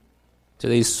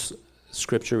Today's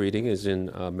scripture reading is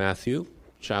in Matthew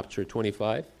chapter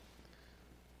 25,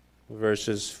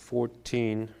 verses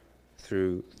 14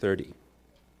 through 30.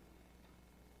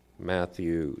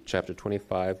 Matthew chapter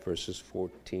 25, verses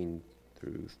 14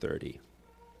 through 30.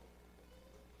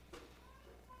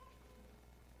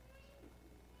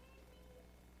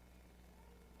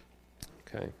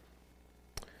 Okay.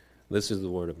 This is the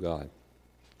word of God.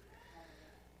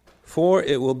 For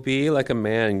it will be like a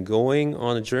man going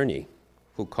on a journey,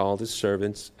 who called his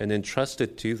servants and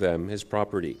entrusted to them his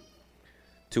property.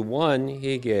 To one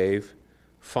he gave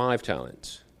 5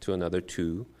 talents, to another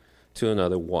 2, to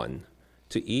another 1,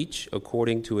 to each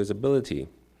according to his ability.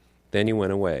 Then he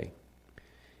went away.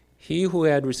 He who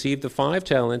had received the 5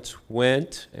 talents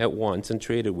went at once and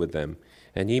traded with them,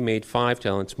 and he made 5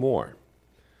 talents more.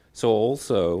 So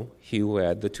also he who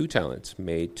had the 2 talents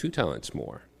made 2 talents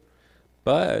more.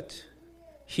 But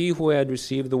he who had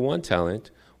received the 1 talent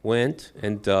went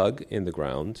and dug in the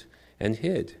ground and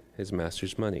hid his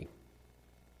master's money.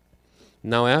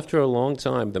 Now after a long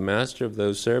time the master of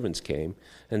those servants came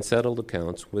and settled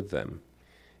accounts with them.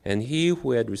 And he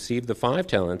who had received the 5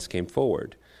 talents came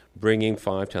forward, bringing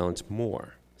 5 talents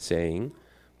more, saying,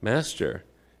 Master,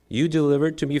 you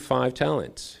delivered to me 5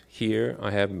 talents. Here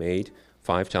I have made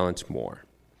 5 talents more.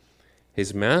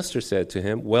 His master said to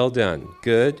him, Well done,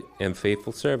 good and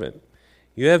faithful servant.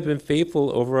 You have been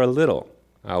faithful over a little.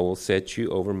 I will set you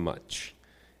over much.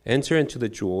 Enter into the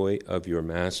joy of your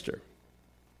master.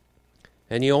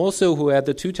 And he also who had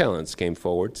the 2 talents came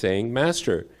forward, saying,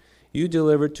 Master, you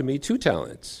delivered to me 2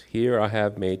 talents. Here I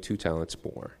have made 2 talents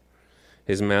more.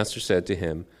 His master said to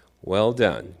him, Well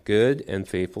done, good and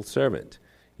faithful servant.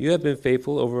 You have been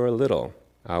faithful over a little.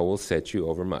 I will set you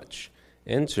over much.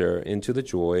 Enter into the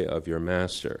joy of your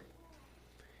master.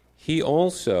 He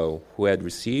also who had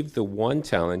received the 1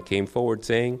 talent came forward,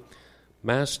 saying,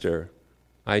 Master,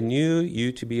 I knew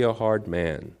you to be a hard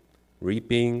man,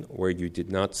 reaping where you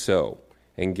did not sow,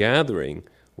 and gathering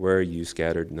where you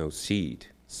scattered no seed.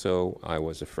 So I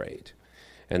was afraid.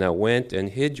 And I went and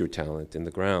hid your talent in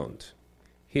the ground.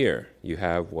 Here you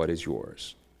have what is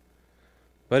yours.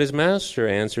 But his master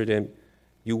answered him,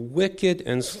 You wicked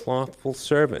and slothful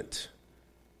servant.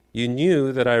 You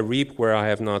knew that I reap where I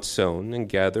have not sown, and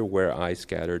gather where I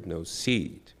scattered no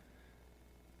seed.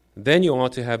 Then you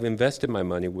ought to have invested my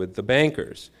money with the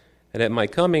bankers, and at my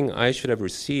coming I should have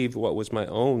received what was my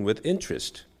own with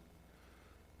interest.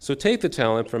 So take the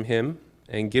talent from him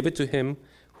and give it to him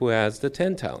who has the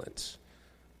 10 talents.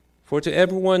 For to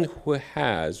everyone who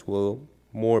has will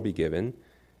more be given,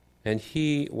 and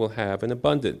he will have an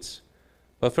abundance.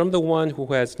 But from the one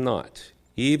who has not,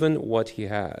 even what he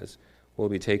has will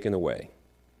be taken away.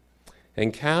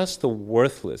 And cast the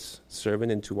worthless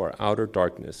servant into our outer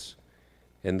darkness.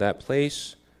 In that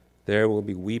place, there will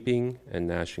be weeping and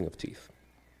gnashing of teeth.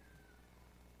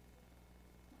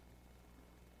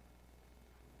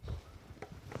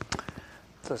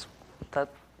 That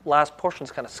last portion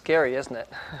is kind of scary, isn't it?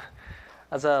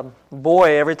 As a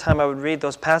boy, every time I would read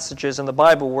those passages in the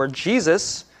Bible where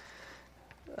Jesus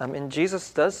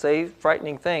does say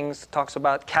frightening things, talks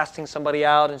about casting somebody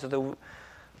out into the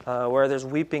where there's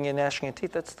weeping and gnashing of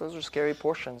teeth. Those are scary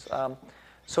portions.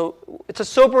 So it's a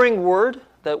sobering word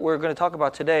that we're going to talk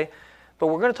about today, but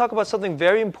we're going to talk about something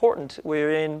very important.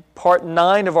 We're in part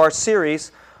 9 of our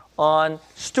series on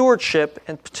stewardship,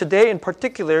 and today in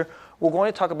particular, we're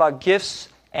going to talk about gifts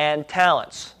and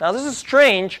talents. Now this is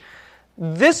strange.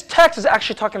 This text is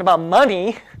actually talking about money,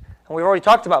 and we've already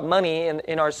talked about money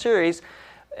in our series,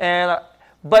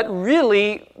 but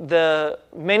really the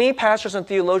many pastors and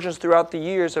theologians throughout the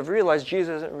years have realized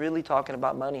Jesus isn't really talking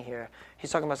about money here. He's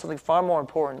talking about something far more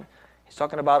important. He's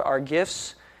talking about our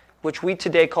gifts, which we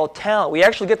today call talent. We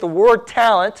actually get the word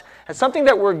talent as something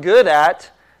that we're good at,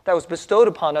 that was bestowed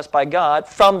upon us by God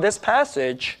from this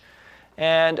passage.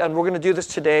 And we're going to do this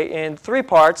today in 3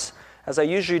 parts, as I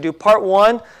usually do. Part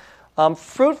 1,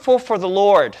 fruitful for the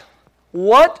Lord.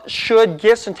 What should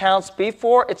gifts and talents be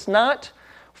for? It's not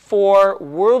for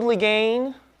worldly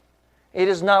gain. It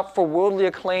is not for worldly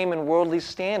acclaim and worldly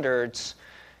standards.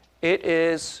 It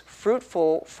is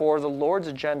fruitful for the Lord's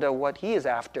agenda, what He is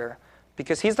after,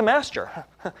 because He's the master.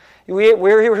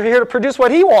 We're here to produce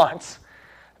what He wants.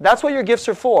 That's what your gifts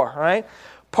are for, right?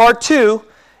 Part 2,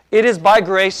 it is by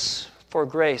grace for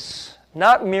grace,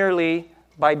 not merely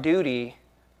by duty,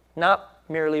 not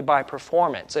merely by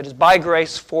performance. It is by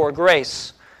grace for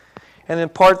grace. And then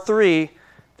part 3,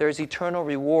 there is eternal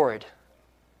reward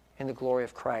in the glory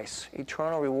of Christ.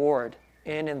 Eternal reward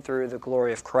in and through the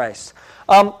glory of Christ.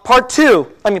 Part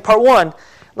 1,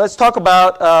 let's talk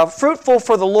about fruitful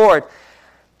for the Lord.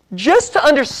 just to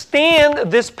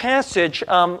understand this passage,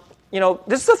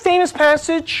 this is a famous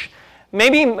passage.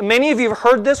 Maybe many of you have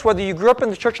heard this, whether you grew up in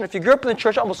the church. And if you grew up in the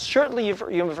church, almost certainly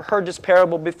you've heard this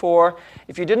parable before.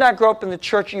 If you did not grow up in the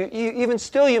church, even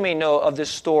still you may know of this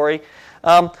story.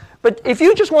 But if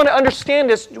you just want to understand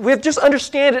this, we have just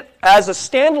understand it as a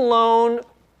standalone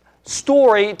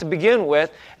story to begin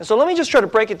with. And so let me just try to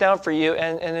break it down for you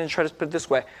and then try to put it this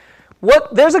way.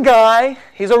 There's a guy,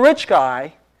 he's a rich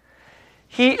guy.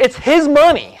 It's his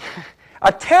money.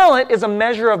 A talent is a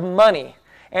measure of money.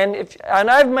 And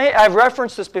I've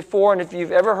referenced this before, and if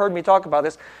you've ever heard me talk about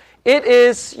this, it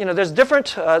is, there's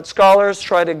different scholars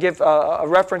try to give a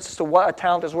reference as to what a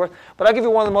talent is worth, but I'll give you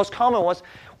one of the most common ones.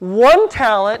 1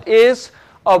 talent is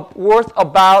worth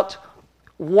about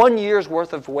 1 year's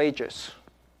worth of wages.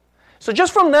 So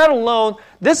just from that alone,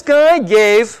 this guy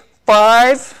gave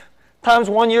 5 times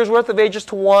 1 year's worth of wages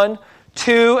to 1,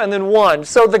 2, and then 1.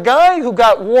 So the guy who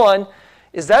got 1,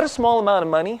 is that a small amount of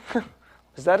money?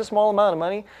 Is that a small amount of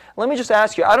money? Let me just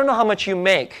ask you, I don't know how much you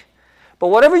make, but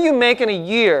whatever you make in a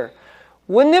year,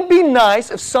 wouldn't it be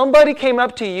nice if somebody came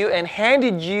up to you and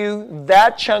handed you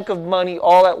that chunk of money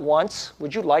all at once?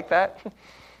 Would you like that?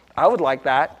 I would like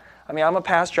that. I mean, I'm a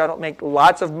pastor, I don't make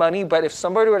lots of money, but if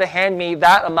somebody were to hand me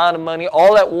that amount of money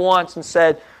all at once and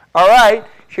said, all right,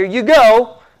 here you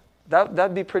go,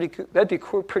 that'd be pretty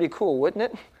cool, wouldn't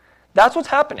it? That's what's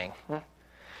happening.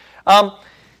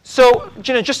 So,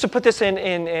 just to put this in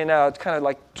kind of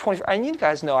like 20, and you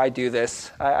guys know I do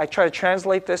this. I try to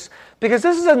translate this because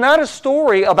this is not a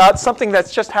story about something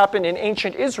that's just happened in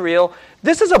ancient Israel.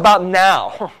 This is about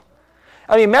now.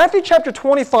 I mean, Matthew chapter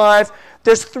 25,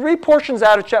 there's 3 portions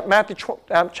out of Matthew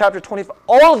chapter 25.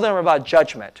 All of them are about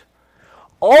judgment.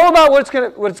 All about what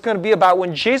it's going to be about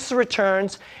when Jesus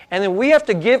returns, and then we have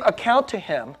to give account to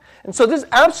him. And so this is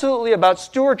absolutely about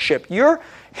stewardship. You're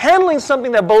handling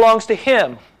something that belongs to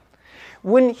him.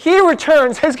 When he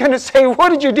returns, he's going to say, what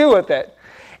did you do with it?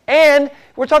 And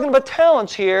we're talking about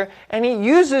talents here, and he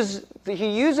uses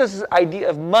this idea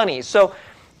of money. So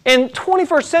in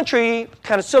 21st century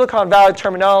kind of Silicon Valley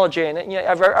terminology, and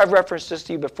I've referenced this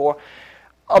to you before,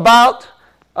 about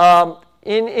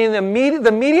in the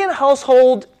median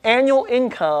household annual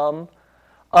income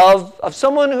of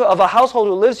a household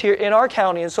who lives here in our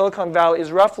county in Silicon Valley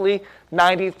is roughly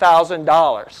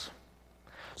 $90,000.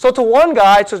 So to one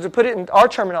guy, so to put it in our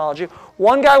terminology,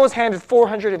 one guy was handed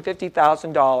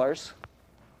 $450,000.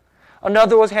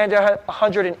 Another was handed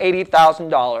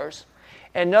 $180,000.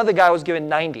 And another guy was given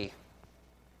 $90,000.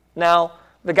 Now,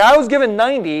 the guy who was given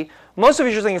 $90,000, most of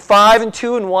you are thinking 5 and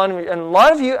 2 and 1. And a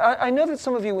lot of you, I know that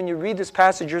some of you, when you read this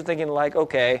passage, you're thinking like,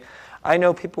 okay, I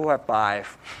know people who have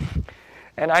 5.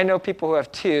 And I know people who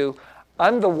have 2.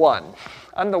 I'm the 1.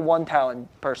 I'm the 1 talent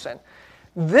person.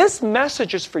 This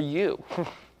message is for you.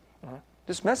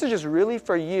 This message is really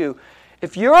for you.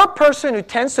 If you're a person who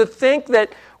tends to think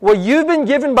that what you've been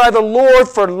given by the Lord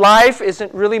for life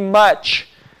isn't really much,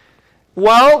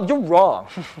 well, you're wrong.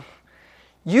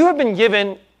 You have been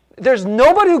given, there's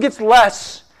nobody who gets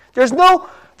less. There's a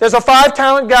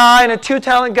 5-talent guy and a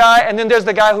 2-talent guy, and then there's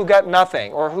the guy who got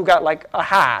nothing, or who got like a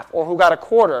half, or who got a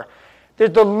quarter.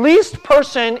 The least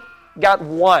person got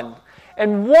 1.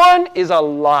 And 1 is a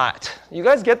lot. You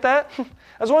guys get that? I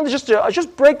just wanted to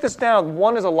just break this down.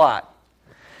 1 is a lot.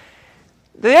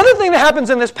 The other thing that happens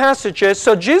in this passage is,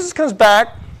 so Jesus comes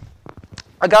back.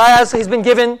 A guy he's been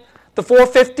given the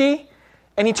 $450,000,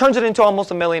 and he turns it into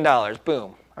almost $1 million.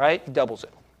 Boom. All right? He doubles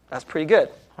it. That's pretty good.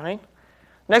 All right?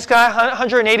 Next guy,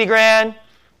 $180,000,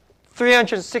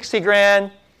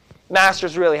 $360,000.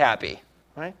 Master's really happy.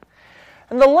 All right?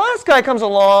 And the last guy comes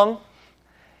along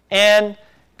and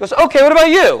goes, okay, what about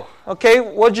you? Okay,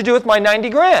 what'd you do with my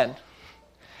 $90,000?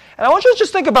 And I want you to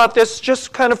just think about this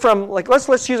just kind of from, like,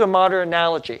 let's use a modern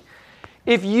analogy.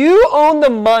 If you own the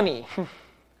money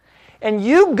and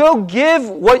you go give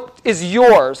what is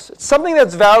yours, something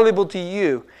that's valuable to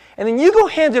you, and then you go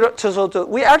hand it to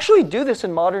we actually do this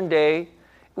in modern day.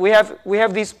 We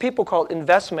have these people called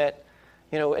investment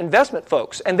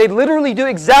folks, and they literally do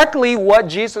exactly what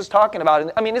Jesus is talking about.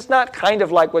 And I mean, it's not kind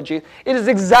of like what Jesus, it is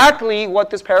exactly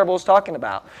what this parable is talking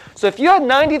about. So if you had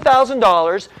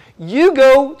 $90,000, you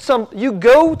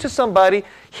go to somebody,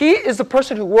 he is the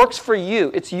person who works for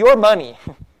you. It's your money,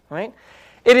 right?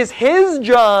 It is his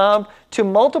job to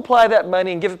multiply that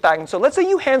money and give it back. And so let's say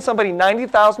you hand somebody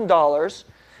 $90,000,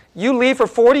 you leave for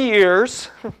 40 years,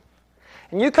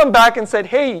 and you come back and said,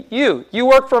 hey, you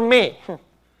work for me.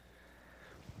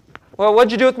 Well,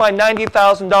 what'd you do with my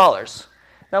 $90,000?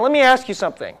 Now, let me ask you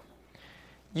something.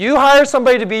 You hire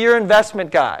somebody to be your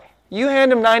investment guy. You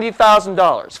hand him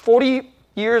 $90,000. 40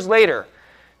 years later,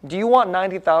 Do you want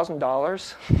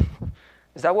 $90,000?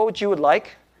 Is that what you would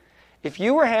like? If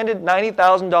you were handed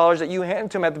 $90,000 that you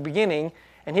handed to him at the beginning,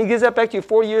 and he gives that back to you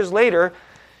 4 years later,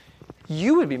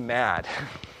 you would be mad.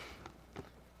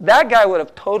 That guy would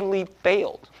have totally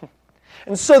failed.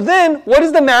 And so then, what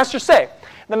does the master say?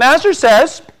 The master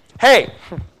says, hey,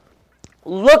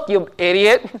 look, you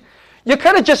idiot. You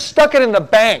could have just stuck it in the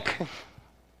bank.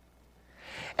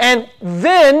 And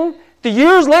then, the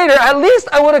years later, at least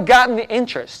I would have gotten the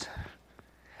interest.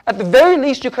 At the very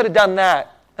least, you could have done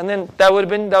that. And then that would have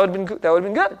been good.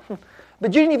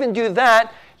 But you didn't even do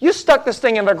that. You stuck this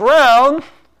thing in the ground,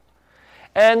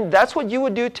 and that's what you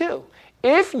would do too.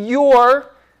 If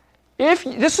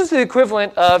this is the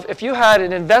equivalent of if you had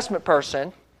an investment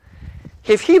person,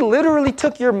 if he literally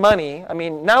took your money, I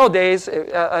mean, nowadays,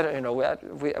 I don't know,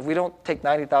 we don't take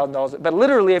 $90,000, but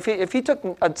literally, if he took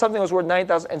something that was worth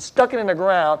 $90,000 and stuck it in the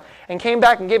ground and came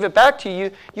back and gave it back to you,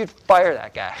 you'd fire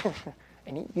that guy.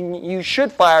 And you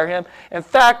should fire him. In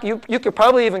fact, you could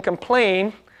probably even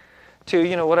complain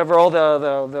to whatever all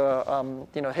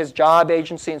the his job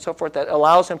agency and so forth that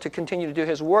allows him to continue to do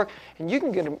his work, and you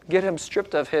can get him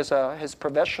stripped of his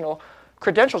professional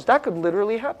credentials. That could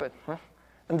literally happen,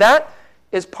 and that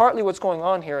is partly what's going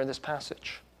on here in this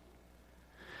passage.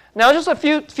 Now, just a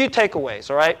few takeaways.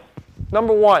 All right,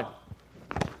 number one,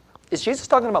 is Jesus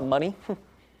talking about money?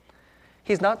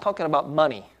 He's not talking about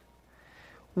money.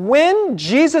 When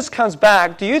Jesus comes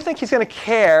back, do you think he's going to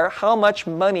care how much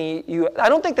money you... I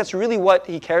don't think that's really what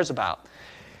he cares about.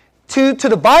 To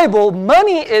the Bible,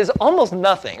 money is almost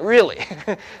nothing, really.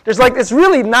 It's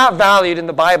really not valued in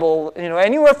the Bible.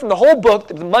 Anywhere from the whole book,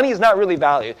 the money is not really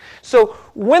valued. So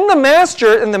when the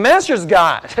master, and the master is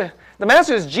God, the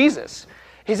master is Jesus.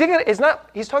 He's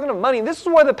talking about money. This is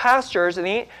why the pastors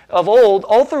of old,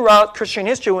 all throughout Christian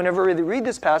history, whenever they read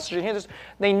this passage and hear this,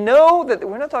 they know that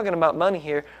we're not talking about money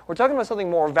here. We're talking about something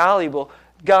more valuable.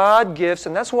 God gives,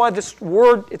 and that's why this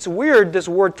word, it's weird, this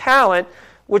word talent,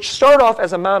 which started off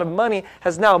as amount of money,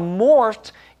 has now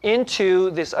morphed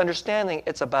into this understanding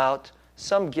it's about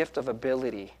some gift of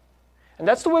ability. And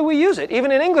that's the way we use it.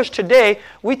 Even in English today,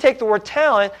 we take the word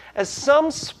talent as some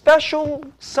special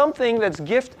something that's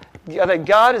gift that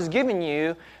God has given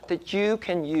you that you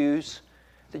can use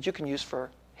for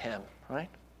Him, right?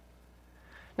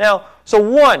 Now, so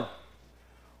one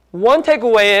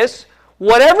takeaway is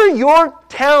whatever your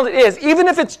talent is, even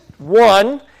if it's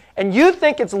one, and you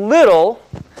think it's little,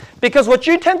 because what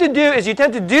you tend to do is you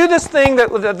tend to do this thing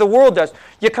that the world does.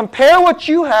 You compare what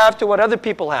you have to what other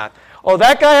people have. Oh,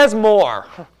 that guy has more.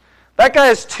 That guy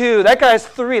has 2. That guy has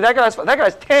 3. That guy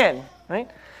has 10, right?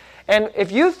 And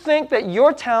if you think that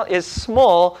your talent is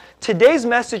small, today's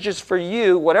message is for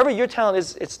you. Whatever your talent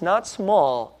is, it's not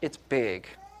small, it's big.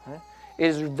 Right? It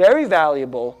is very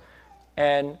valuable,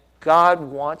 and God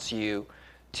wants you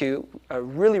to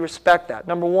really respect that.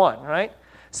 Number one, right?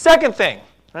 Second thing,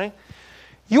 right?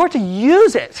 You are to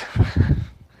use it.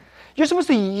 You're supposed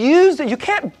to use it. You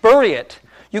can't bury it.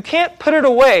 You can't put it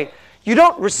away. You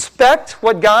don't respect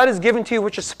what God has given to you,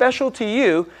 which is special to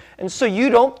you, and so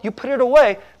you put it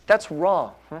away. That's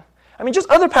wrong. I mean, just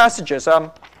other passages.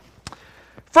 1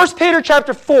 Peter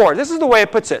chapter 4, this is the way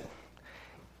it puts it.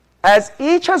 As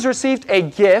each has received a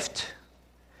gift,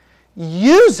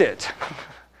 use it.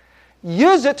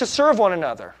 Use it to serve one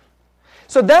another.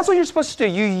 So that's what you're supposed to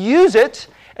do. You use it,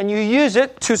 and you use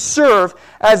it to serve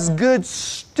as good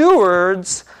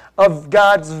stewards of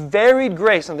God's varied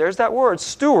grace. And there's that word,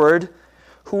 steward.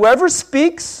 Whoever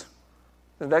speaks,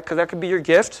 that could be your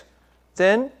gift,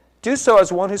 then do so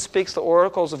as one who speaks the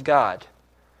oracles of God.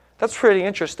 That's pretty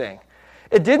interesting.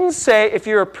 It didn't say if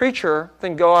you're a preacher,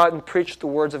 then go out and preach the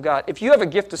words of God. If you have a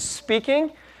gift of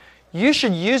speaking, you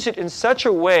should use it in such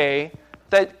a way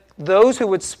that those who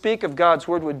would speak of God's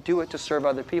word would do it to serve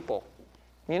other people.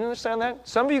 You understand that?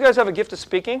 Some of you guys have a gift of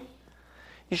speaking.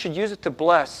 You should use it to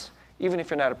bless, even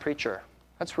if you're not a preacher.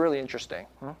 That's really interesting.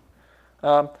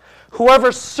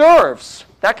 Whoever serves,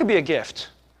 that could be a gift.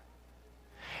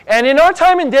 And in our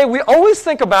time and day, we always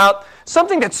think about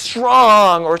something that's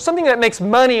strong or something that makes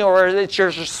money or that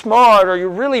you're smart or you're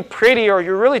really pretty or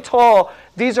you're really tall.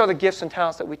 These are the gifts and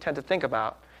talents that we tend to think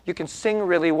about. You can sing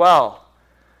really well.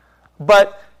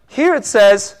 But here it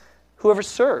says, whoever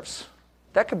serves,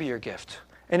 that could be your gift.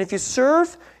 And if you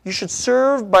serve, you should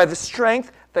serve by the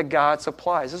strength that God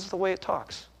supplies. This is the way it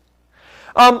talks.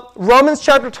 Romans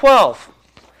chapter 12.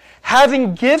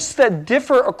 Having gifts that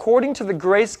differ according to the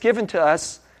grace given to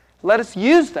us, let us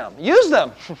use them. Use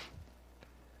them.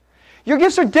 Your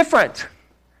gifts are different.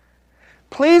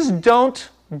 Please don't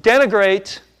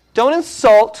denigrate, don't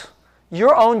insult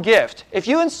your own gift. If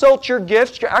you insult your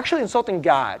gift, you're actually insulting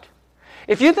God.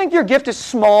 If you think your gift is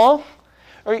small,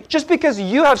 or just because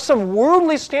you have some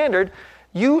worldly standard,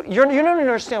 you don't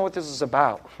understand what this is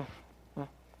about.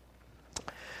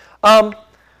 A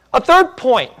third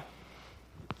point.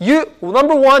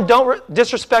 Number one, don't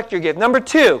disrespect your gift. Number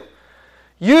two,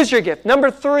 use your gift.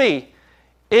 Number three,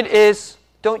 it is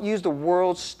don't use the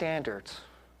world's standards.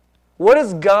 What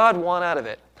does God want out of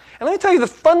it? And let me tell you the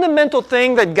fundamental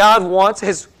thing that God wants,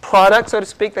 his product, so to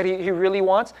speak, that he really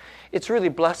wants, it's really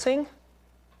blessing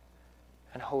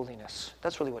and holiness.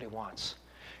 That's really what he wants.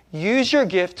 Use your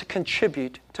gift to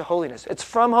contribute to holiness. It's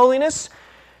from holiness.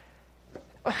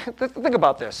 Think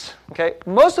about this, okay?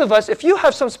 Most of us, if you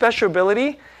have some special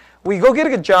ability, we go get a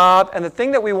good job, and the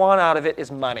thing that we want out of it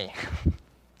is money.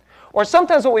 Or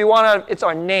sometimes what we want out of it, it's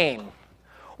our name.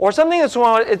 Or something that's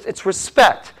wrong, it's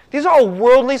respect. These are all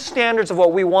worldly standards of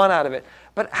what we want out of it.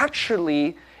 But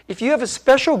actually, if you have a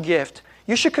special gift,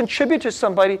 you should contribute to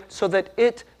somebody so that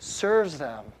it serves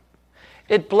them.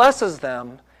 It blesses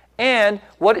them. And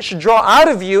what it should draw out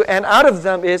of you and out of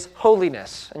them is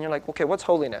holiness. And you're like, okay, what's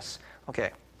holiness?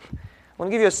 Okay, I want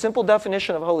to give you a simple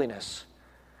definition of holiness.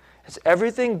 It's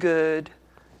everything good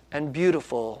and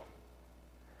beautiful,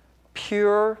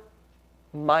 pure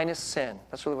minus sin.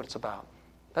 That's really what it's about.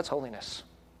 That's holiness.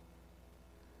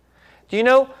 Do you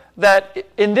know that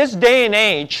in this day and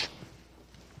age,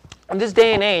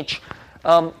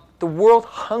 the world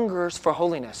hungers for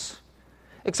holiness.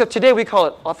 Except today we call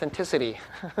it authenticity.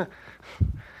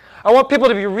 I want people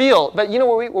to be real, but you know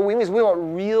what we mean is we want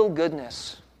real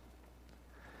goodness.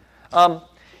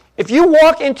 If you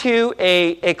walk into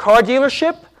a car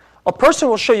dealership, a person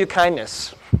will show you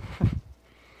kindness.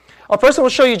 A person will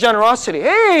show you generosity.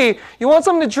 Hey, you want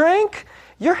something to drink?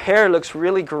 Your hair looks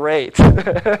really great.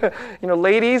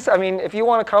 Ladies, I mean, if you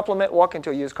want a compliment, walk into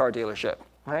a used car dealership,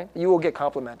 right? You will get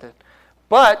complimented.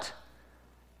 But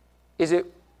is it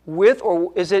with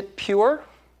or is it pure?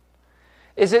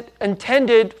 Is it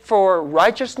intended for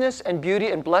righteousness and beauty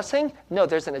and blessing? No,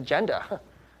 there's an agenda.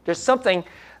 There's something.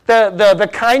 The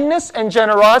kindness and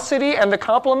generosity and the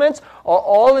compliments are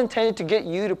all intended to get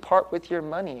you to part with your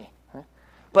money.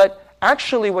 But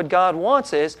actually what God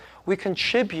wants is we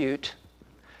contribute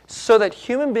so that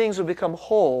human beings will become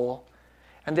whole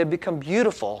and they become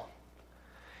beautiful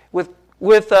with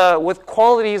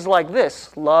qualities like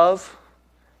this: love,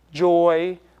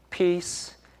 joy,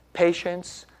 peace,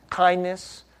 patience,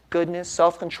 kindness, goodness,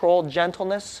 self-control,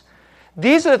 gentleness.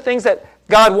 These are the things that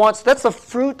God wants. That's the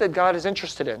fruit that God is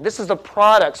interested in. This is the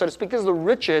product, so to speak. This is the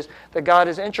riches that God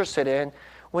is interested in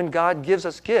when God gives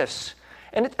us gifts.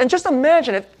 And just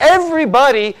imagine if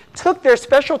everybody took their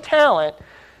special talent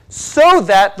so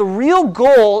that the real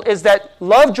goal is that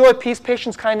love, joy, peace,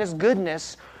 patience, kindness,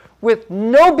 goodness, with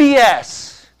no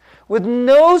BS, with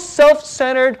no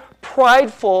self-centered,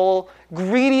 prideful,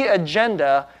 greedy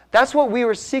agenda. That's what we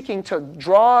were seeking to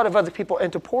draw out of other people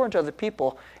and to pour into other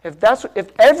people. If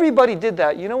everybody did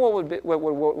that, you know what the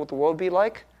world would be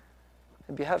like?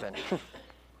 It'd be heaven.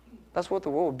 That's what the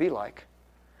world would be like.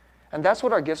 And that's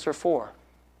what our gifts are for.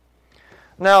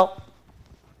 Now,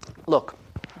 look,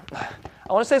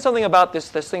 I want to say something about this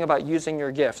thing about using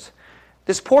your gifts.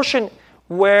 This portion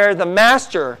where the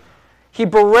master, he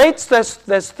berates this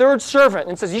third servant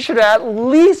and says, you should have at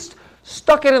least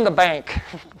stuck it in the bank.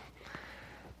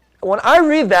 When I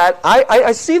read that,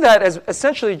 I see that as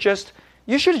essentially just,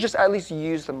 you should have just at least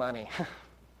used the money.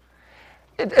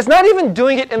 It's not even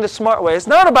doing it in the smart way. It's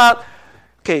not about,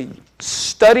 okay,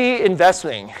 study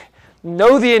investing,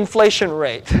 know the inflation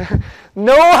rate,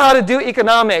 know how to do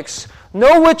economics,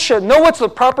 know what's the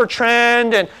proper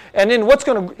trend, and then what's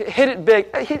going to hit it big.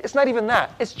 It's not even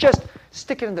that. It's just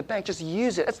stick it in the bank, just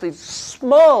use it. That's the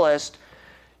smallest.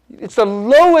 It's the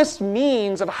lowest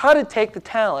means of how to take the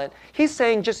talent. He's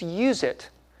saying just use it.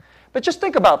 But just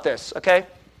think about this, okay?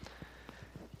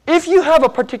 If you have a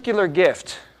particular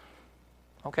gift,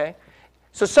 okay?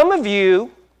 So some of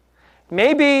you,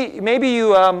 maybe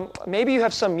you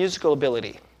have some musical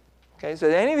ability. Okay? So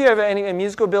any of you have any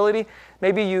musical ability?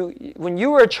 Maybe when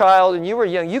you were a child and you were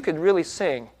young, you could really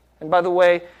sing. And by the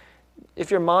way, if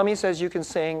your mommy says you can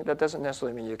sing, that doesn't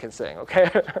necessarily mean you can sing, okay?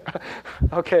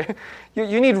 Okay?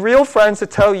 You need real friends to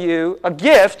tell you a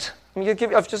gift. You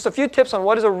give just a few tips on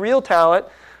what is a real talent.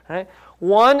 Right?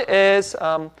 One is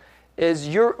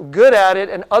you're good at it,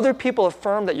 and other people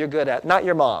affirm that you're good at it, not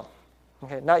your mom.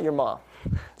 Okay? Not your mom.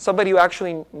 Somebody who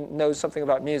actually knows something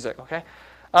about music, okay?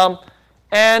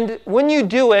 And when you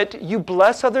do it, you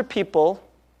bless other people,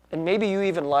 and maybe you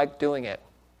even like doing it.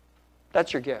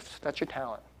 That's your gift. That's your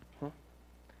talent.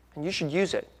 And you should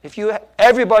use it.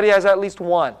 Everybody has at least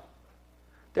one.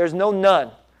 There's no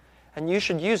none. and you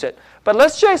should use it. But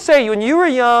let's just say when you were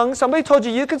young, somebody told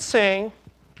you could sing,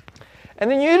 and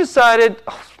then you decided,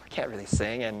 oh, I can't really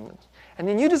sing, and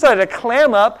then you decided to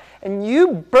clam up, and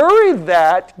you buried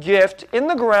that gift in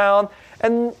the ground,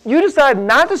 and you decided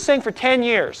not to sing for 10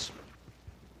 years.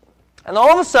 And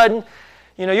all of a sudden,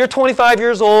 you're 25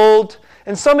 years old,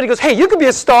 and somebody goes, hey, you could be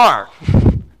a star.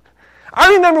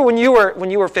 I remember when you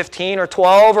were 15 or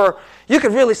 12, or you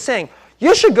could really sing.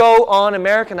 You should go on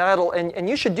American Idol, and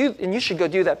you should go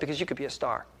do that because you could be a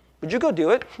star. Would you go do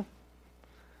it?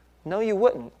 No, you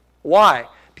wouldn't. Why?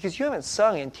 Because you haven't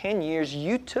sung in 10 years.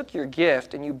 You took your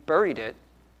gift and you buried it.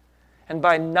 And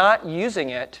by not using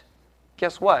it,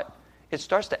 guess what? It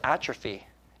starts to atrophy.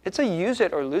 It's a use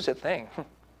it or lose it thing.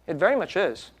 It very much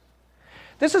is.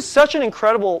 This is such an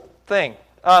incredible thing.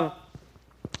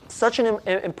 Such an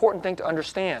important thing to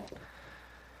understand.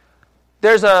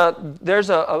 He's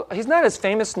not as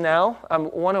famous now.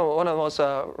 One of the most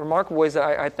remarkable ways that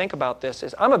I think about this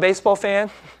is I'm a baseball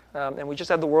fan, and we just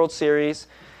had the World Series,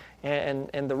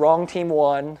 and the wrong team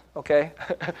won, okay?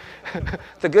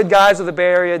 The good guys of the Bay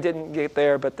Area didn't get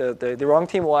there, but the wrong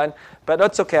team won. But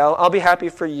that's okay. I'll be happy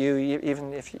for you,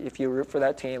 even if you root for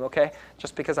that team, okay?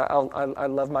 Just because I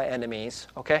love my enemies,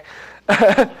 okay?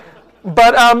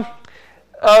 But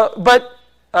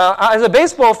as a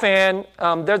baseball fan,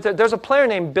 there's a player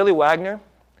named Billy Wagner,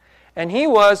 and he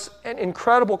was an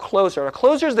incredible closer. A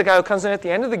closer is the guy who comes in at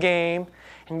the end of the game,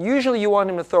 and usually you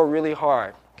want him to throw really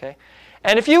hard, okay?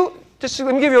 And let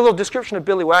me give you a little description of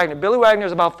Billy Wagner. Billy Wagner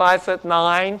is about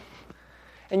 5'9",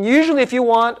 and usually if you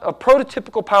want a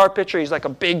prototypical power pitcher, he's like a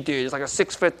big dude. He's like a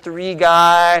 6'3"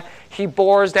 guy. He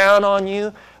bores down on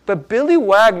you. But Billy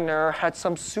Wagner had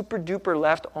some super duper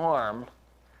left arm,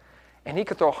 and he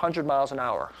could throw 100 miles an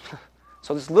hour.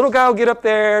 So this little guy will get up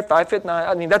there, 5'9",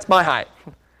 I mean, that's my height.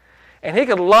 And he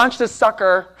could launch this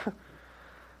sucker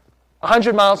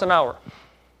 100 miles an hour.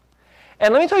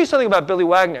 And let me tell you something about Billy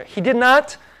Wagner. He did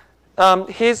not,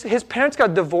 his parents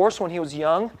got divorced when he was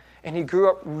young, and he grew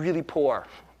up really poor.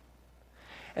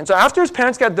 And so after his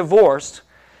parents got divorced,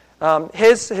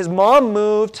 his mom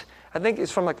moved, I think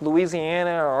it's from like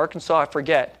Louisiana or Arkansas, I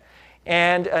forget.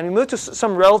 And he moved to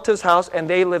some relative's house, and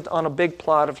they lived on a big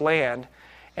plot of land.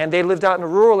 And they lived out in a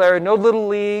rural area, no little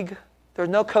league, there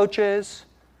were no coaches.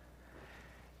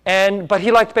 But he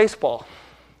liked baseball.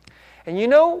 And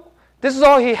this is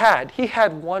all he had. He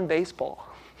had one baseball.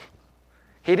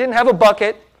 He didn't have a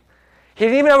bucket. He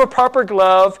didn't even have a proper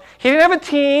glove. He didn't have a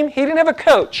team. He didn't have a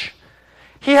coach.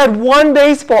 He had one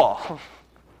baseball.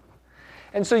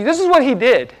 And so this is what he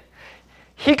did.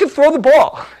 He could throw the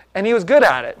ball, and he was good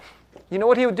at it. You know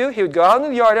what he would do? He would go out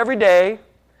in the yard every day.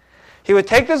 He would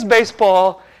take this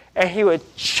baseball, and he would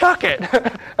chuck it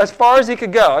as far as he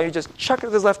could go. He would just chuck it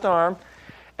with his left arm.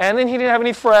 And then he didn't have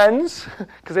any friends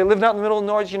because they lived out in the middle of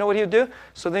nowhere. You know what he would do?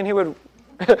 So then he would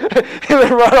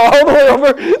run all the way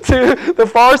over to the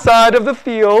far side of the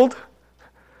field.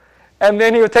 And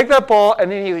then he would take that ball,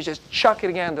 and then he would just chuck it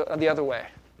again the other way.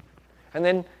 And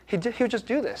then he would just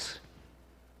do this.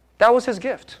 That was his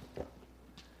gift.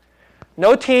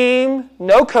 No team,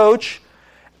 no coach.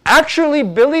 Actually,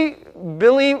 Billy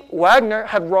Wagner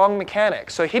had wrong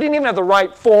mechanics. So he didn't even have the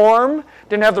right form,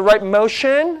 didn't have the right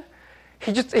motion.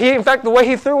 In fact, the way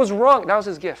he threw was wrong. That was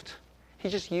his gift. He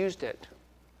just used it.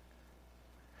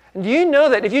 And do you know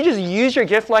that if you just use your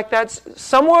gift like that,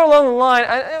 somewhere along the line,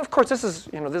 of course, this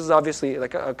is obviously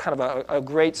like a kind of a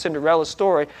great Cinderella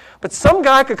story, but some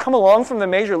guy could come along from the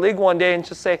major league one day and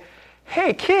just say,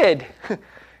 hey, kid,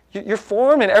 your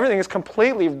form and everything is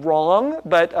completely wrong,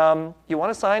 but you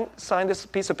want to sign this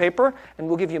piece of paper, and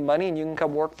we'll give you money, and you can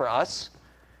come work for us.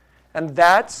 And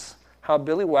that's how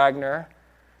Billy Wagner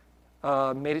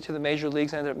made it to the major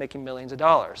leagues and ended up making millions of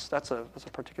dollars. That's a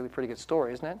particularly pretty good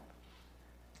story, isn't it?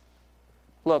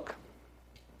 Look,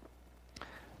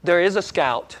 there is a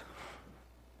scout,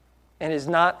 and he's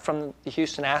not from the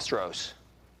Houston Astros.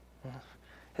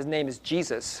 His name is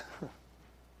Jesus.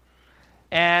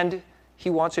 And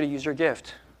he wants you to use your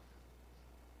gift.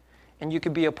 And you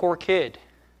could be a poor kid.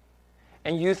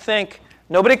 And you think,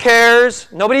 nobody cares.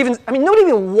 Nobody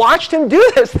even watched him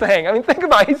do this thing. I mean, think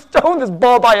about it. He's throwing this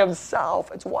ball by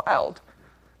himself. It's wild.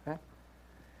 Okay?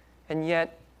 And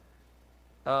yet,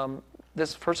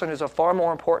 this person who's a far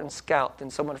more important scout than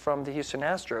someone from the Houston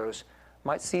Astros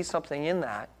might see something in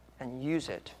that and use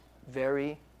it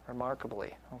very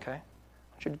remarkably. Okay?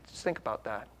 I want you to just think about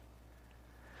that.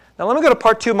 Now let me go to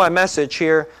part 2 of my message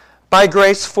here, by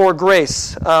grace, for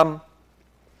grace. I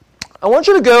want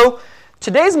you to go,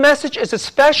 today's message is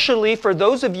especially for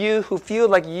those of you who feel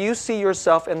like you see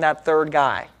yourself in that third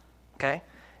guy. Okay?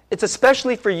 It's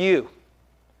especially for you.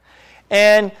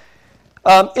 And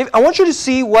I want you to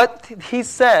see what he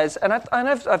says. And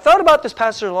I've thought about this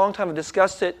passage a long time. I've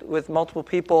discussed it with multiple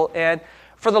people. And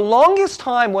for the longest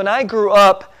time when I grew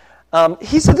up,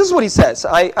 he said, this is what he says.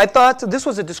 I thought this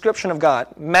was a description of God.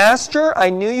 Master, I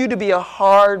knew you to be a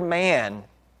hard man,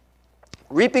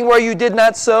 reaping where you did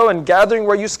not sow and gathering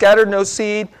where you scattered no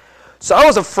seed. So I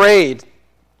was afraid.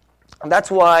 And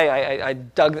that's why I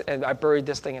dug and I buried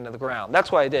this thing into the ground.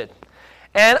 That's why I did.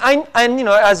 And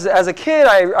as a kid,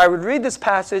 I would read this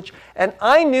passage, and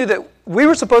I knew that we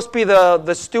were supposed to be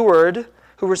the steward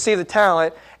who received the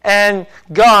talent, and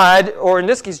God, or in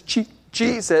this case,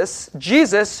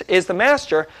 Jesus is the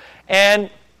master. And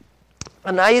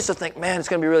I used to think, man, it's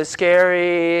going to be really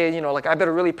scary. Like I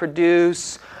better really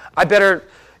produce. I better,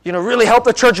 really help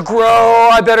the church grow.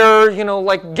 I better,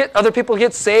 get other people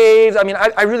get saved. I mean,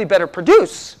 I really better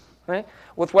produce, right,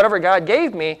 with whatever God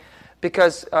gave me.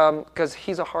 Because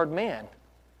he's a hard man.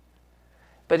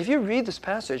 But if you read this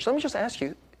passage, let me just ask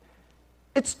you,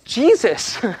 it's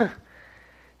Jesus.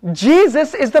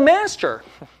 Jesus is the master.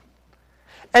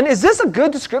 And is this a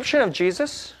good description of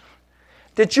Jesus?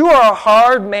 That you are a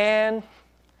hard man,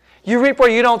 you reap where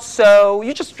you don't sow,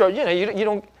 you just, you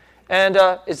don't, and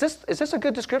is this a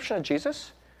good description of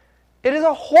Jesus? It is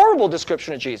a horrible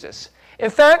description of Jesus. In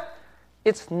fact,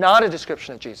 it's not a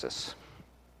description of Jesus.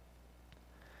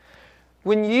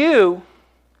 When you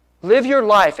live your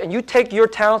life and you take your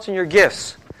talents and your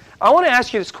gifts, I want to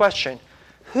ask you this question.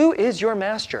 Who is your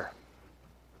master?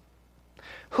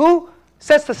 Who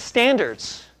sets the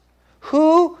standards?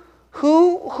 Who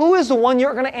is the one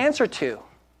you're going to answer to?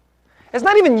 It's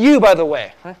not even you, by the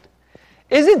way.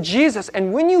 Is it Jesus?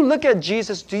 And when you look at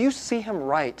Jesus, do you see him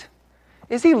right?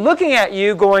 Is he looking at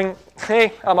you going,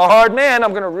 hey, I'm a hard man,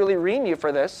 I'm going to really ream you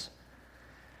for this?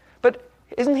 But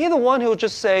isn't he the one who will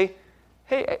just say,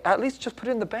 hey, at least just put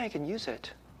it in the bank and use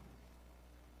it?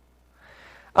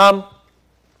 A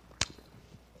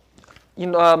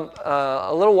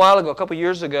little while ago, a couple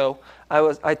years ago,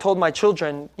 I told my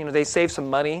children, they saved some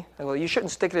money. I go, you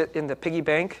shouldn't stick it in the piggy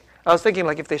bank. I was thinking,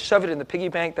 like, if they shove it in the piggy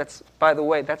bank, by the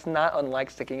way, that's not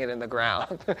unlike sticking it in the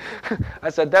ground.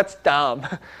 I said, that's dumb.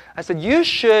 I said, you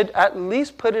should at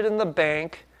least put it in the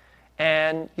bank,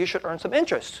 and you should earn some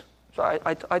interest. So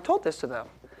I told this to them.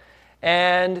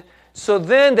 And so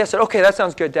then they said, okay, that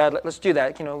sounds good, Dad. Let's do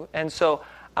that. And so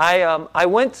I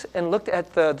went and looked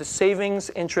at the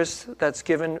savings interest that's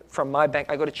given from my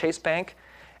bank. I go to Chase Bank,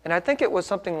 and I think it was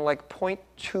something like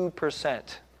 0.2%.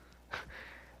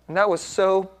 And that was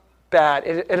so bad.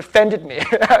 It offended me.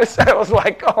 I was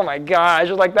like, oh my gosh.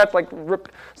 That's like rip.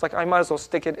 It's like I might as well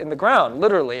stick it in the ground,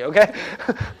 literally, okay?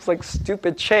 It's like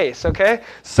stupid Chase, okay?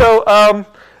 So,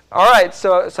 all right,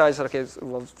 so I said, okay,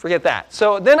 well, forget that.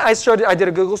 So then I did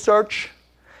a Google search,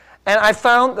 and I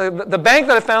found the bank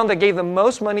that I found that gave the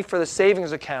most money for the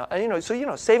savings account. And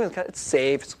savings account, it's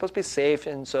safe. It's supposed to be safe,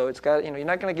 and so it's got, you're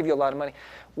not going to give you a lot of money,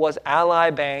 was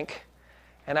Ally Bank.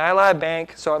 And Ally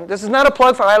Bank, so this is not a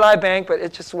plug for Ally Bank, but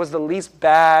it just was the least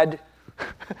bad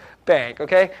bank,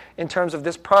 okay, in terms of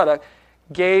this product,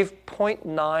 gave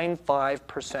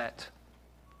 0.95%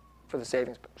 for the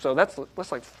savings. So that's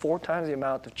like 4 times the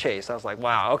amount of Chase. I was like,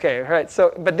 wow, okay, all right.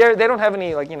 So, but they don't have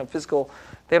any physical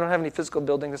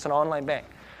building. It's an online bank.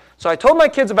 So I told my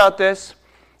kids about this,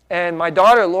 and my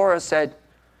daughter Laura said,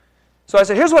 so I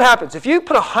said, here's what happens. If you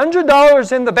put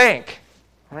 $100 in the bank,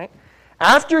 right,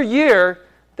 after a year,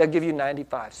 they'll give you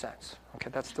 95 cents. Okay,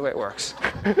 that's the way it works.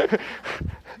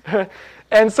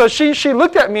 And so she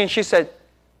looked at me and she said,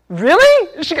 really?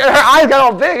 Her eyes got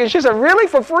all big, and she said, really,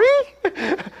 for free?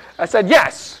 I said,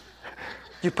 yes.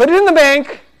 You put it in the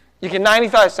bank, you get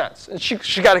 95 cents. And she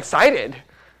got excited.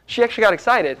 She actually got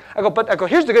excited. I go,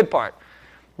 here's the good part.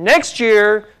 Next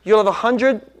year, you'll have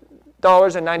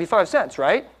 $100.95,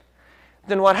 right?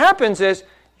 Then what happens is,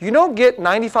 you don't get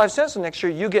 95 cents the next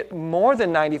year, you get more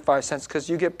than 95 cents because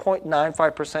you get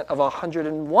 0.95% of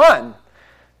 101.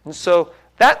 And so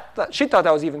she thought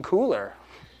that was even cooler.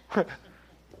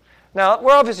 Now,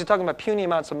 we're obviously talking about puny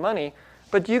amounts of money,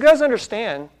 but do you guys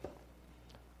understand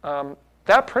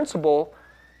that principle?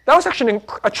 That was actually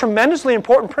a tremendously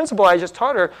important principle I just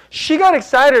taught her. She got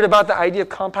excited about the idea of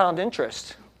compound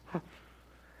interest.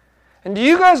 And do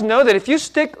you guys know that if you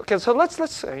stick, okay, so let's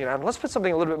put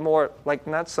something a little bit more, like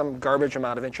not some garbage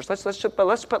amount of interest. Let's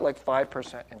put like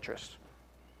 5% interest.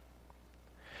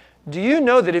 Do you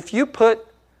know that if you put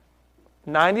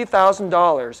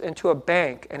 $90,000 into a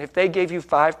bank, and if they gave you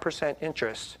 5%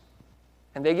 interest,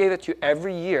 and they gave it to you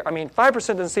every year, 5%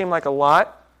 doesn't seem like a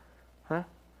lot, huh?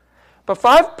 But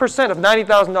 5% of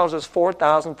 $90,000 is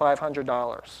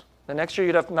 $4,500. The next year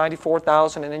you'd have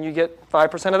 $94,000, and then you get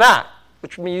 5% of that.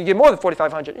 which means you get more than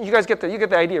 4,500. You guys you get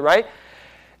the idea, right?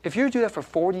 If you do that for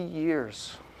 40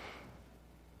 years,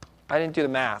 I didn't do the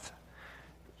math,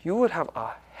 you would have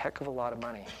a heck of a lot of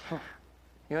money.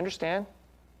 You understand?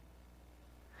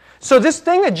 So this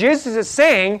thing that Jesus is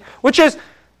saying, which is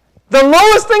the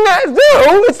lowest thing to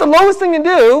do, it's the lowest thing to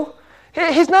do.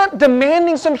 He's not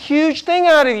demanding some huge thing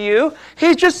out of you.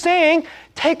 He's just saying,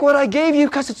 take what I gave you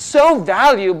because it's so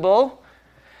valuable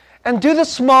and do the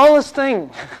smallest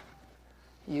thing.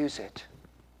 Use it.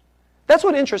 That's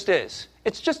what interest is.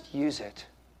 It's just use it.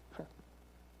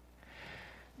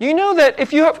 You know that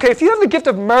if you have the gift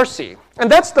of mercy,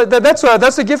 and that's the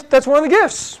gift. That's one of the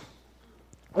gifts,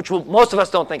 which most of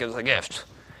us don't think is a gift.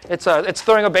 It's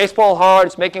throwing a baseball hard.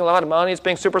 It's making a lot of money. It's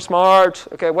being super smart.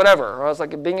 Okay, whatever. Or it's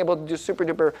like being able to do super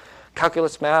duper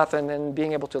calculus math and then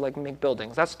being able to like make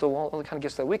buildings. That's the only kind of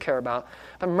gifts that we care about.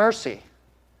 But mercy.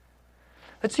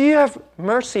 Let's say you have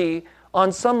mercy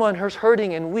on someone who's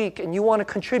hurting and weak, and you want to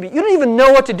contribute. You don't even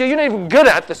know what to do. You're not even good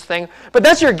at this thing, but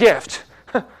that's your gift.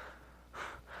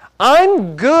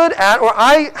 I'm good at, or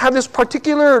I have this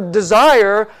particular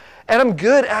desire, and I'm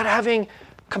good at having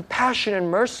compassion and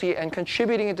mercy and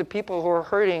contributing it to people who are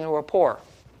hurting, who are poor.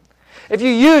 If you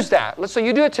use that, let's say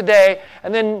you do it today,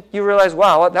 and then you realize,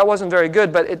 wow, that wasn't very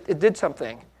good, but it did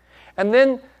something. And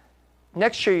then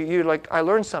next year, you're like, I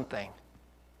learned something.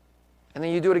 And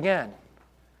then you do it again.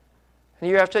 And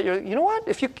year after, you know what?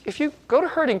 If you go to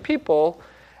hurting people,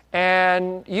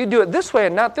 and you do it this way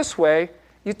and not this way,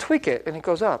 you tweak it, and it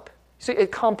goes up. See,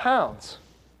 it compounds.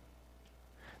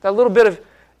 That little bit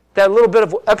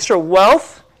of extra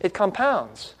wealth, it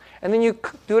compounds. And then you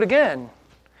do it again.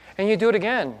 And you do it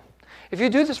again. If you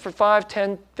do this for 5,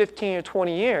 10, 15, or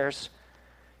 20 years,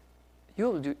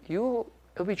 it'll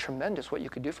be tremendous what you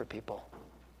could do for people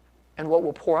and what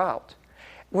will pour out.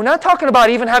 We're not talking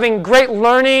about even having great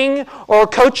learning or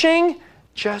coaching.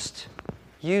 Just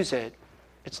use it.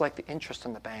 It's like the interest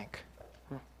in the bank.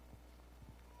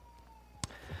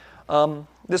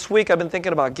 This week I've been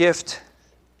thinking about gift.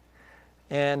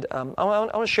 And I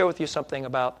want to share with you something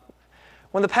about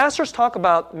when the pastors talk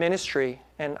about ministry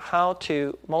and how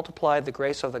to multiply the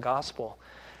grace of the gospel.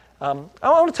 I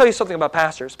want to tell you something about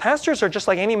pastors. Pastors are just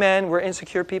like any man. We're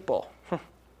insecure people.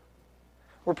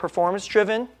 We're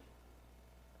performance-driven.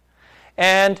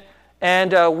 And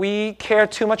we care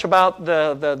too much about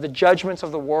the judgments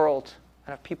of the world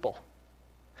and of people.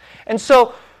 And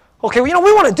so, okay, we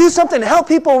want to do something to help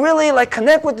people really like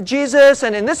connect with Jesus.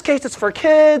 And in this case, it's for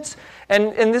kids.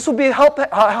 And this will be help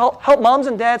moms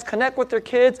and dads connect with their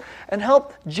kids and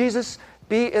help Jesus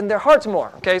be in their hearts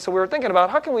more. Okay, so we were thinking about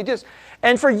how can we do this?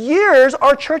 And for years,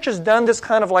 our church has done this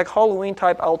kind of like Halloween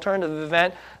type alternative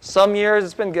event. Some years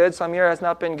it's been good, some years it has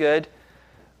not been good.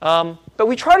 But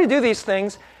we try to do these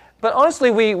things. But honestly,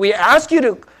 we ask you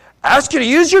to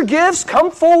use your gifts.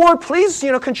 Come forward, please.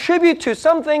 Contribute to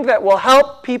something that will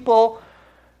help people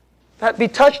that be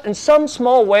touched in some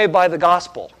small way by the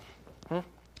gospel.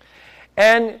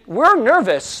 And we're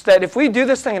nervous that if we do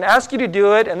this thing and ask you to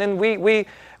do it, and then we're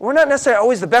not necessarily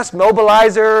always the best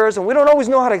mobilizers, and we don't always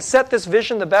know how to set this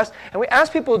vision the best, and we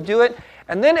ask people to do it,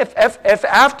 and then if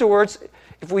afterwards,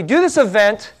 if we do this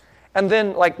event, and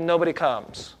then like nobody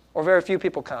comes, or very few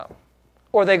people come,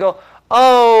 or they go,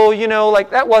 oh,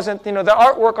 like that wasn't, the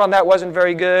artwork on that wasn't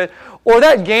very good, or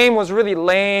that game was really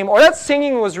lame, or that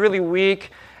singing was really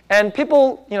weak, and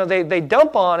people, they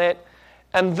dump on it,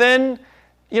 and then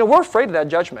we're afraid of that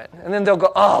judgment. And then they'll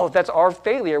go, oh, that's our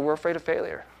failure. We're afraid of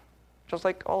failure. Just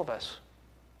like all of us.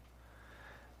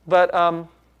 But,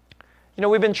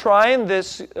 we've been trying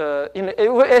this.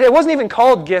 It wasn't even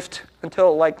called gift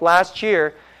until like last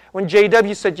year when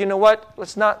JW said, you know what,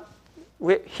 let's not.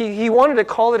 He wanted to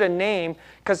call it a name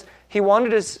because he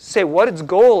wanted to say what its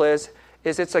goal is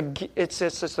it's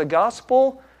the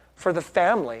gospel for the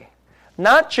family.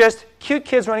 Not just cute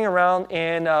kids running around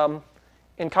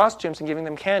in costumes and giving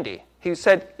them candy. He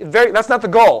said, that's not the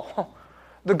goal.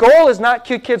 The goal is not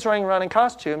cute kids running around in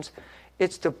costumes.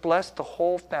 It's to bless the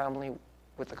whole family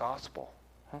with the gospel.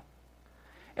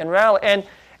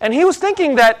 And he was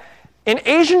thinking that in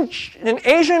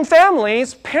Asian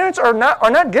families, parents are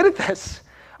not good at this.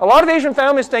 A lot of Asian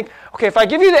families think, okay, if I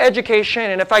give you the education,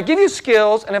 and if I give you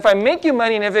skills, and if I make you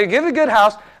money, and if I give you a good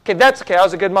house, okay, that's okay, I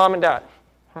was a good mom and dad.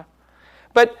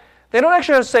 But they don't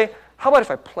actually say, how about if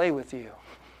I play with you?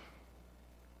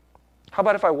 How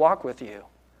about if I walk with you?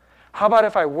 How about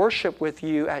if I worship with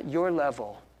you at your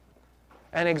level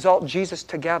and exalt Jesus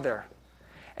together?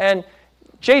 And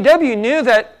JW knew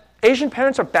that Asian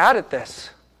parents are bad at this.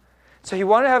 So he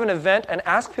wanted to have an event and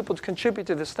ask people to contribute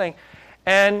to this thing.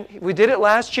 And we did it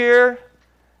last year.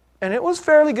 And it was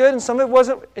fairly good, and some of it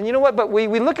wasn't. And you know what? But we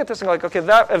look at this and go like, okay,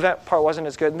 that event part wasn't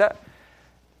as good. And that,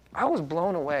 I was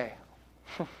blown away.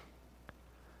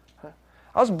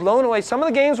 I was blown away. Some of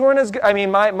the games weren't as good. I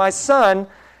mean, my son,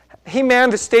 he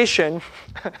manned the station.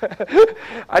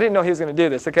 I didn't know he was going to do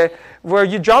this, okay? Where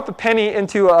you drop a penny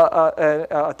into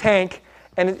a tank,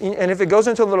 and if it goes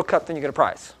into a little cup, then you get a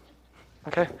prize,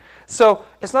 okay? So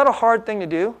it's not a hard thing to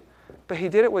do, but he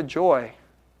did it with joy.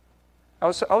 I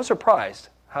was surprised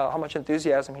how much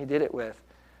enthusiasm he did it with.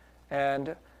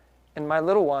 And my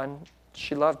little one,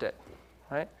 she loved it,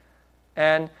 right?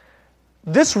 And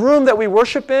this room that we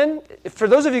worship in, for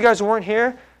those of you guys who weren't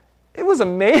here, it was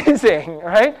amazing,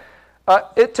 right?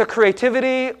 It took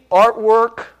creativity,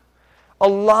 artwork. A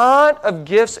lot of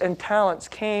gifts and talents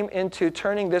came into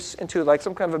turning this into like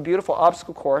some kind of a beautiful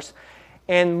obstacle course.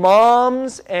 And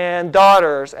moms and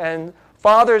daughters and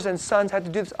fathers and sons had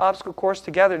to do this obstacle course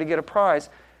together to get a prize.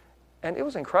 And it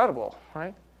was incredible,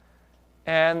 right?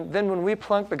 And then when we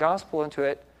plunked the gospel into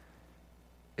it,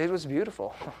 it was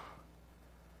beautiful.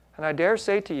 And I dare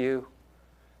say to you,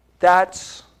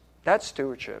 that's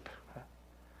stewardship.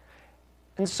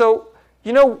 And so,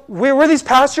 you know, we're these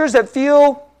pastors that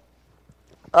feel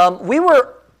we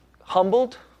were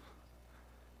humbled.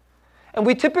 And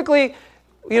we typically,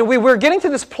 you know, we were getting to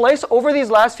this place over these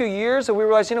last few years that we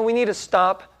realized, you know, we need to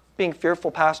stop being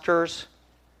fearful pastors.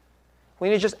 We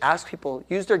need to just ask people,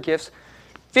 use their gifts.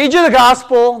 Feed you the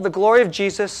gospel, the glory of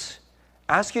Jesus.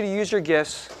 Ask you to use your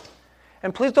gifts.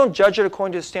 And please don't judge it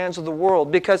according to the standards of the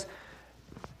world, because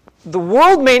the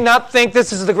world may not think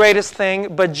this is the greatest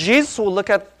thing, but Jesus will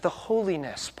look at the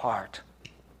holiness part.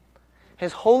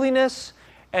 His holiness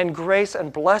and grace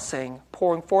and blessing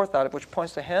pouring forth out of, which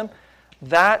points to Him,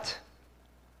 that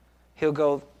He'll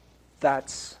go,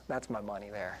 that's my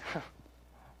money there.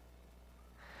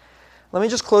 Let me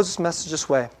just close this message this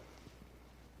way.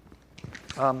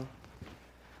 I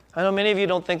know many of you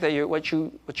don't think that what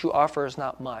you offer is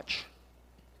not much.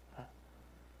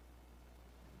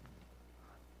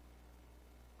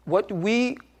 What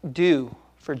we do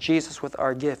for Jesus with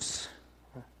our gifts.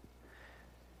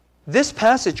 This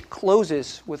passage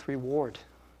closes with reward.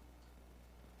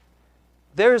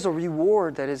 There is a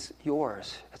reward that is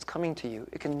yours. It's coming to you.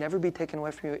 It can never be taken away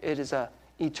from you. It is an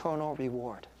eternal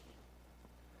reward.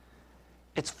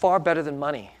 It's far better than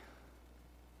money.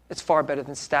 It's far better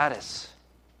than status.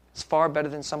 It's far better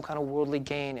than some kind of worldly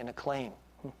gain and acclaim.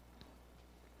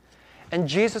 And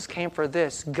Jesus came for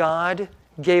this. God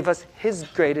gave us His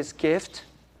greatest gift.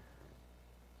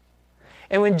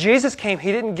 And when Jesus came,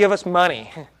 He didn't give us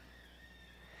money.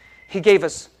 He gave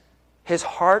us His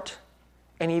heart,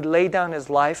 and He laid down His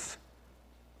life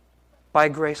by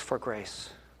grace for grace.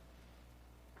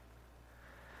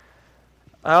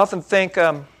 I often think,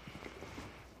 I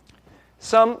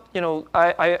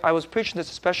was preaching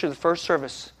this, especially the first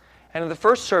service. And in the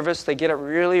first service, they get up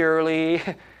really early,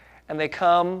 and they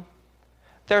come.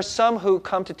 There's some who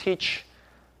come to teach.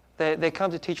 They come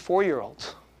to teach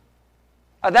 4-year-olds.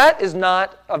 That is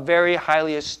not a very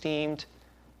highly esteemed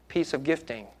piece of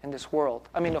gifting in this world.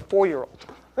 I mean, a 4-year-old.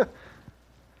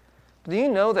 Do you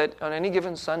know that on any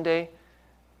given Sunday,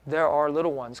 there are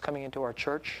little ones coming into our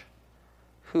church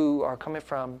who are coming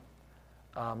from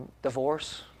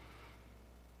divorce,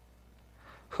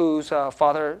 whose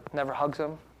father never hugs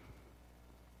them?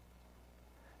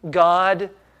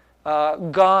 God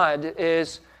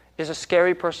is a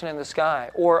scary person in the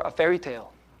sky, or a fairy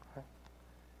tale.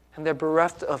 And they're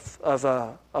bereft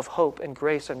of hope and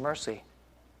grace and mercy.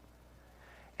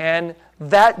 And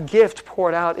that gift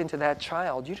poured out into that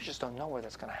child, you just don't know where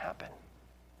that's going to happen.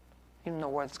 You don't know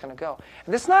where it's going to go.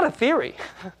 And this is not a theory.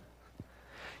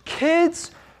 Kids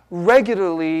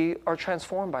regularly are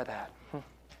transformed by that.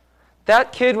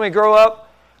 That kid, when they grow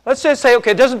up, let's just say,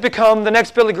 okay, it doesn't become the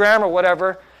next Billy Graham or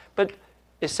whatever, but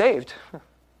is saved.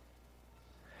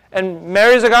 And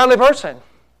marries a godly person.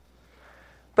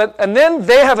 And then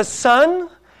they have a son.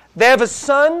 They have a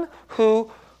son who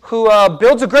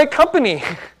builds a great company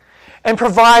and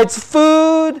provides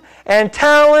food and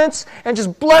talents and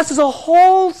just blesses a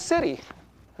whole city.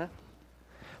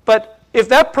 But if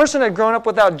that person had grown up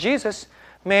without Jesus,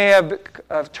 may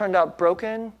have turned out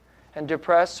broken and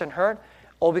depressed and hurt,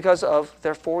 all because of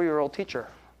their 4-year-old teacher.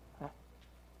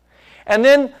 And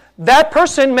then that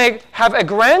person may have a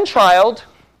grandchild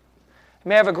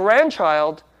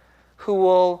who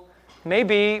will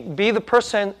maybe be the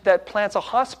person that plants a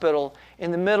hospital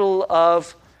in the middle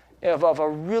of a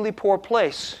really poor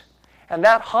place. And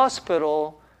that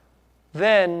hospital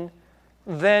then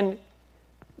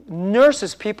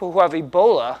nurses people who have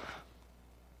Ebola.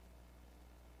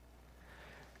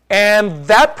 And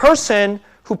that person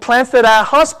who plants that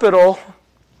hospital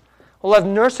will have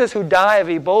nurses who die of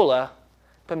Ebola,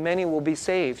 but many will be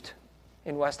saved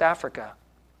in West Africa.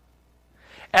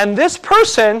 And this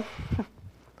person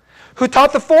who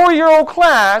taught the 4-year-old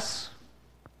class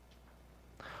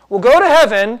will go to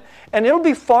heaven, and it'll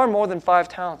be far more than 5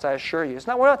 talents, I assure you.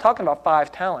 We're not talking about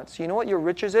 5 talents. You know what your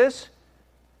riches is?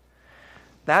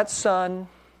 That son,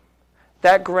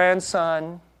 that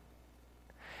grandson,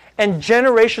 and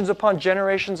generations upon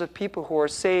generations of people who are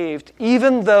saved,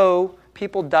 even though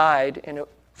people died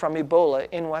from Ebola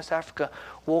in West Africa,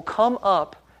 will come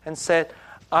up and say,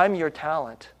 I'm your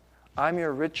talent, I'm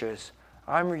your riches,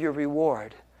 I'm your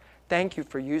reward. Thank you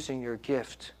for using your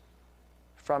gift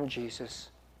from Jesus,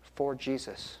 for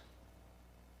Jesus.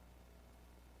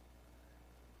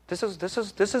 This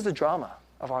is the drama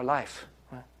of our life.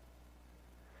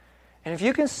 And if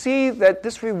you can see that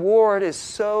this reward is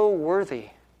so worthy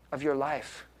of your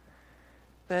life,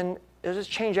 then it'll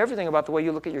just change everything about the way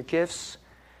you look at your gifts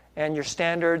and your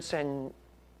standards and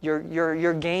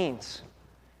your gains.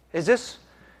 Is this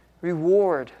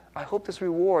reward? I hope this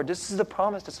reward, this is the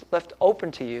promise that's left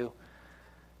open to you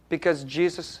because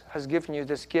Jesus has given you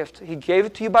this gift. He gave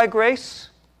it to you by grace.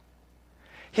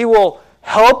 He will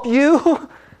help you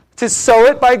to sow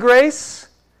it by grace,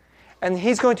 and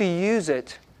He's going to use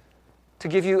it to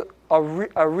give you a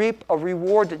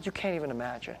reward that you can't even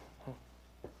imagine.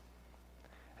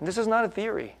 And this is not a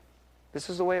theory. This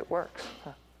is the way it works.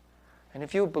 And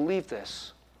if you believe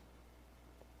this,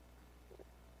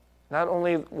 not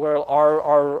only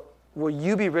will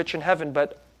you be rich in heaven,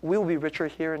 but we will be richer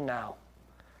here and now.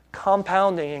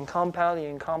 Compounding and compounding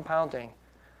and compounding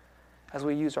as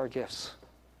we use our gifts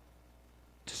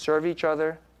to serve each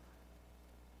other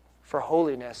for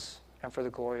holiness and for the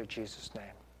glory of Jesus'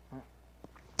 name.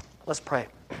 Let's pray.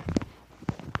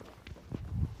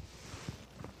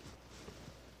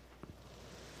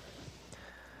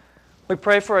 We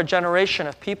pray for a generation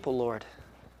of people, Lord.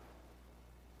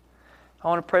 I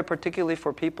want to pray particularly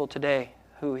for people today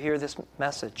who hear this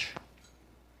message.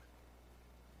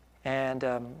 And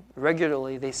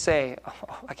regularly they say,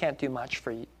 oh, I can't do much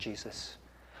for you, Jesus.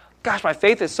 Gosh, my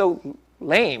faith is so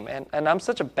lame, and I'm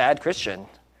such a bad Christian.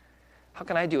 How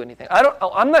can I do anything?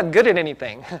 I'm not good at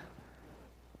anything.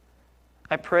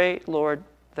 I pray, Lord,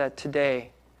 that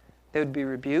today they would be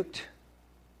rebuked,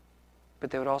 but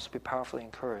they would also be powerfully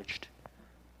encouraged.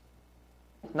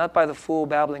 Not by the fool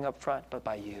babbling up front, but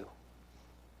by you.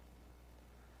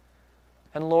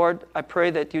 And Lord, I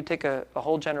pray that you take a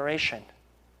whole generation,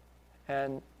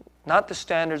 and not the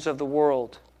standards of the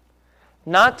world,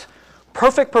 not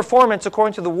perfect performance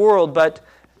according to the world, but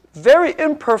very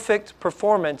imperfect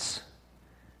performance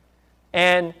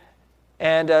and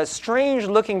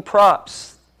strange-looking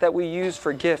props that we use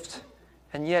for gift,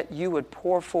 and yet you would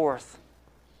pour forth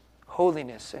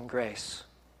holiness and grace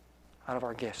out of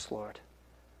our gifts, Lord,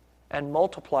 and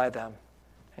multiply them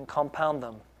and compound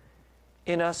them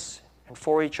in us and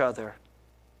for each other.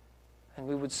 And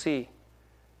we would see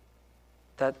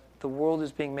that the world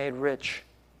is being made rich,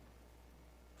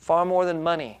 far more than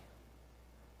money,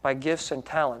 by gifts and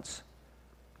talents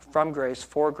from grace,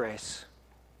 for grace,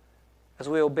 as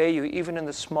we obey you even in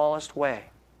the smallest way.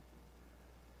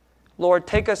 Lord,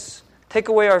 take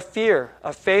away our fear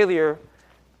of failure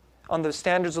on the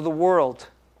standards of the world.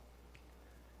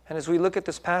 And as we look at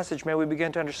this passage, may we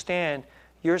begin to understand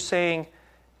you're saying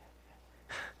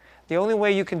the only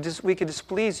way we can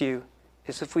displease you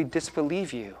is if we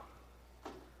disbelieve you.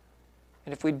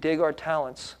 And if we dig our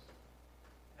talents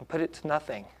and put it to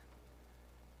nothing.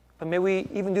 But may we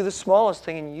even do the smallest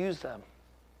thing and use them.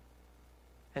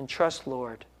 And trust,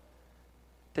 Lord,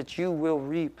 that you will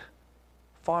reap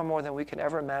far more than we can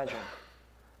ever imagine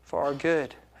for our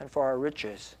good and for our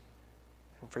riches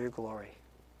and for your glory.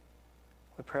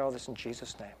 We pray all this in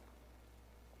Jesus' name.